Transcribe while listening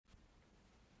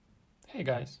Hey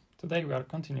guys, today we are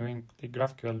continuing the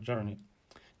GraphQL journey.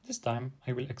 This time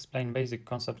I will explain basic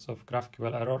concepts of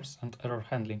GraphQL errors and error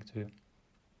handling to you.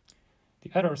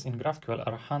 The errors in GraphQL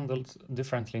are handled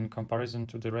differently in comparison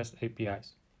to the REST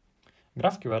APIs.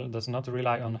 GraphQL does not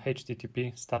rely on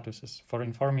HTTP statuses for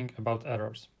informing about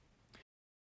errors.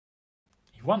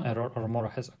 If one error or more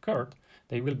has occurred,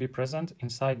 they will be present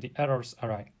inside the errors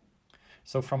array.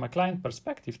 So from a client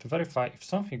perspective, to verify if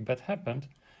something bad happened,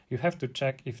 you have to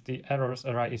check if the errors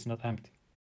array is not empty.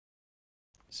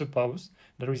 Suppose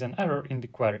there is an error in the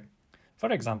query. For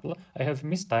example, I have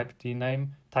mistyped the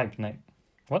name type name.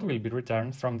 What will be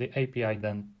returned from the API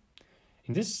then?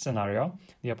 In this scenario,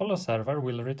 the Apollo server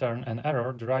will return an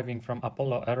error deriving from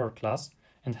Apollo error class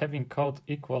and having code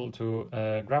equal to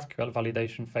GraphQL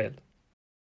validation failed.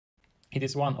 It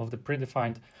is one of the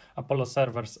predefined Apollo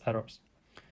server's errors.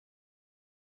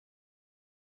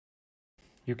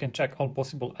 You can check all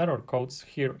possible error codes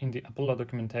here in the Apollo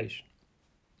documentation.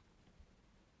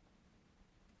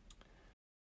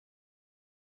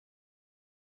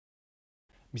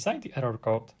 Beside the error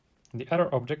code, the error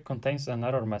object contains an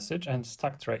error message and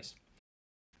stack trace.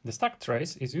 The stack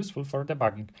trace is useful for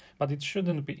debugging, but it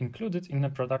shouldn't be included in a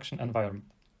production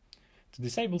environment. To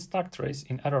disable stack trace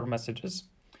in error messages,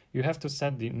 you have to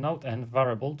set the node-end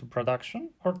variable to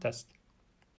production or test.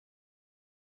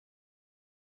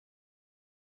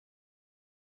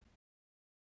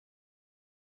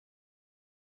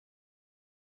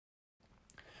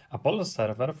 Apollo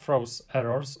server throws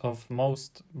errors of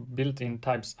most built-in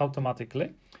types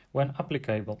automatically when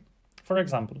applicable. For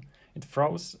example, it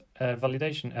throws a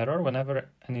validation error whenever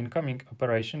an incoming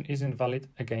operation is invalid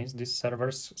against this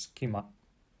server's schema.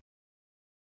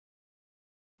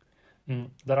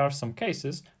 There are some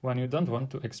cases when you don't want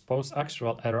to expose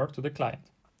actual error to the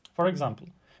client. For example,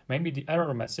 maybe the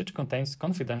error message contains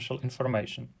confidential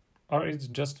information, or it's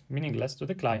just meaningless to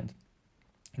the client.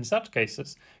 In such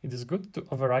cases, it is good to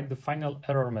override the final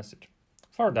error message.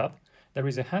 For that, there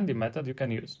is a handy method you can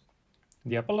use.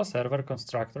 The Apollo server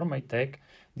constructor may take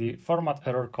the format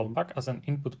error callback as an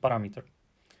input parameter.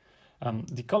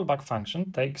 The callback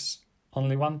function takes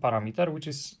only one parameter, which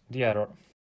is the error.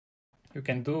 You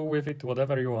can do with it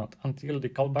whatever you want until the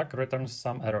callback returns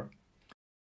some error.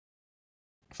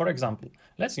 For example,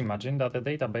 let's imagine that a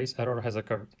database error has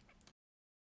occurred.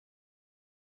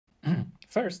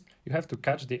 First, you have to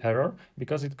catch the error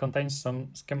because it contains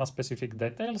some schema-specific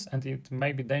details and it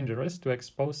may be dangerous to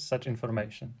expose such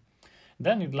information.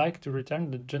 Then you'd like to return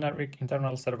the generic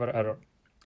internal server error.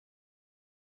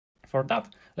 For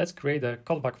that, let's create a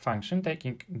callback function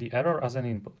taking the error as an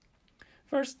input.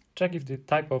 First, check if the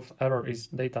type of error is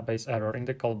database error in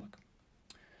the callback.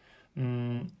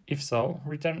 If so,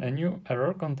 return a new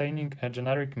error containing a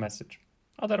generic message.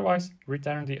 Otherwise,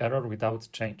 return the error without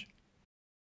change.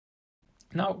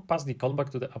 Now pass the callback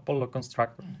to the Apollo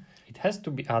constructor. It has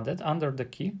to be added under the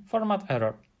key format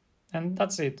error. And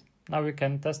that's it. Now we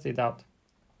can test it out.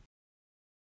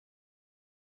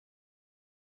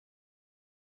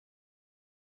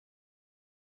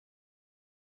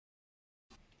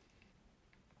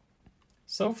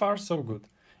 So far, so good.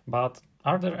 But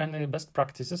are there any best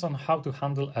practices on how to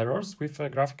handle errors with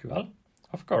GraphQL?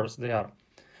 Of course, they are.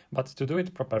 But to do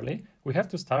it properly, we have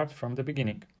to start from the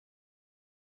beginning.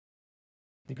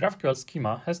 The GraphQL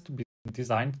schema has to be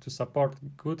designed to support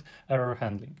good error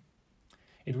handling.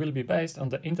 It will be based on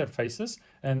the interfaces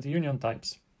and union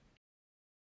types.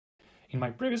 In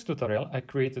my previous tutorial, I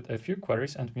created a few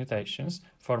queries and mutations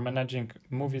for managing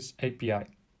movies API.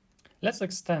 Let's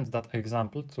extend that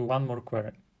example to one more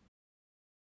query.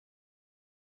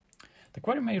 The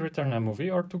query may return a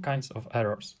movie or two kinds of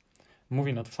errors: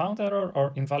 movie not found error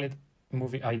or invalid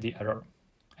movie ID error.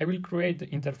 I will create the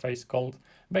interface called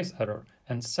base error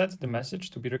and set the message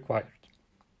to be required.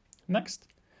 Next,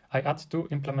 I add two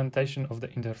implementation of the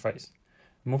interface: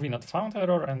 movie not found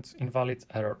error and invalid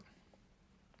error.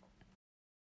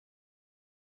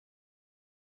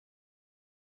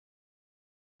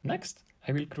 Next,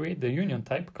 I will create the union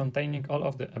type containing all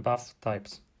of the above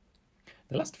types.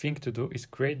 The last thing to do is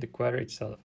create the query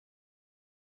itself.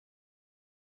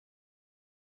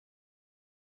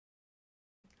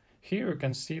 Here you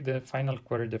can see the final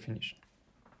query definition.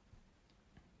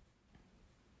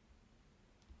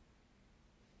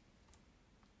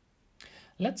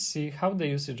 Let's see how the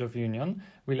usage of union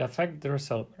will affect the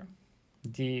resolver.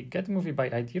 The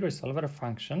getMovieById resolver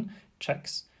function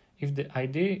checks if the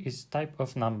ID is type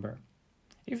of number.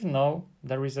 If no,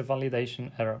 there is a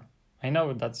validation error. I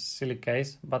know that's a silly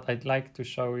case, but I'd like to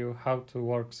show you how to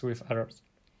work with errors.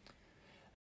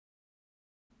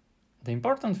 The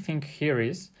important thing here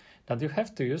is that you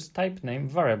have to use typename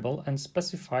variable and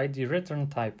specify the return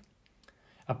type.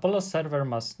 Apollo server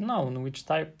must know which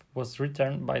type was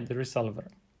returned by the resolver.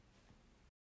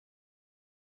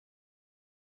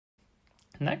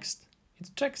 Next, it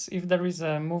checks if there is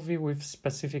a movie with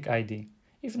specific ID.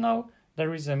 If no,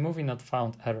 there is a movie not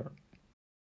found error.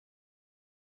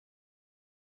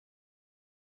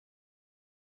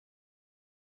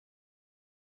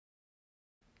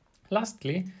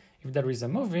 Lastly, if there is a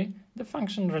movie, the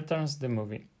function returns the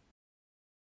movie.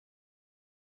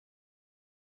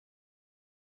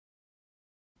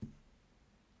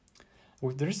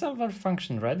 With the resolver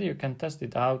function ready, you can test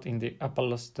it out in the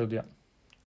Apollo Studio.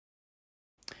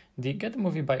 The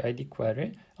getMovieById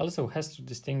query also has to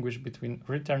distinguish between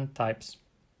return types.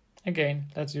 Again,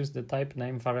 let's use the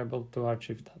typename variable to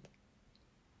achieve that.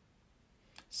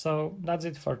 So that's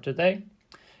it for today.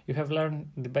 You have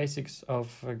learned the basics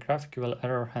of GraphQL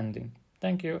error handling.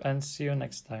 Thank you and see you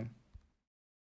next time.